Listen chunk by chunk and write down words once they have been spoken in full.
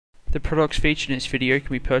The products featured in this video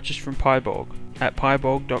can be purchased from PiBorg at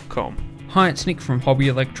pbrSequence.py. Hi, it's Nick from Hobby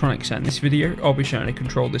Electronics, and in this video I'll be showing how to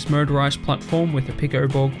control this motorised platform with a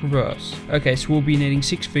PicoBorgRev. Okay, so we'll be needing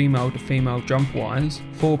 6 female to female jump wires,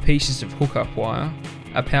 4 pieces of hookup wire,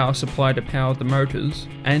 a power supply to power the motors,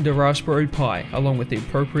 and a Raspberry Pi along with the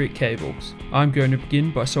appropriate cables. I'm going to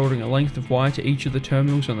begin by soldering a length of wire to each of the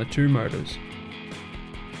terminals on the 2 motors.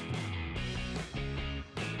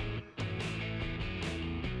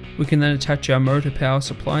 We can then attach our motor power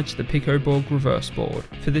supply to the PicoBorg reverse board.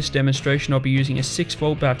 For this demonstration I'll be using a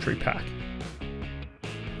 6-volt battery pack.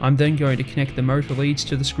 I'm then going to connect the motor leads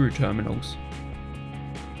to the screw terminals.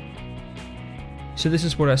 So this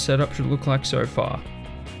is what our setup should look like so far.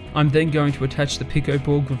 I'm then going to attach the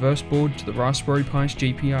PicoBorg reverse board to the Raspberry Pi's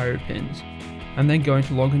GPIO pins. I'm then going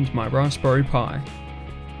to log into my Raspberry Pi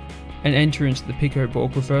and enter into the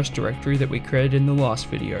PicoBorg reverse directory that we created in the last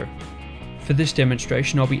video. For this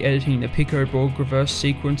demonstration I'll be editing the PicoBorgRev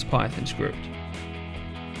sequence Python script.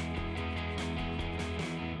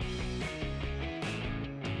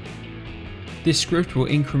 This script will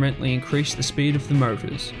incrementally increase the speed of the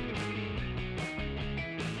motors.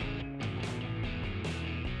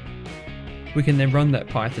 We can then run that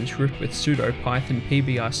Python script with sudo python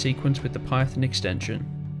pbrSequence with the Python extension.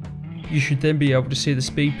 You should then be able to see the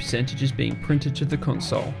speed percentages being printed to the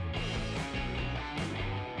console.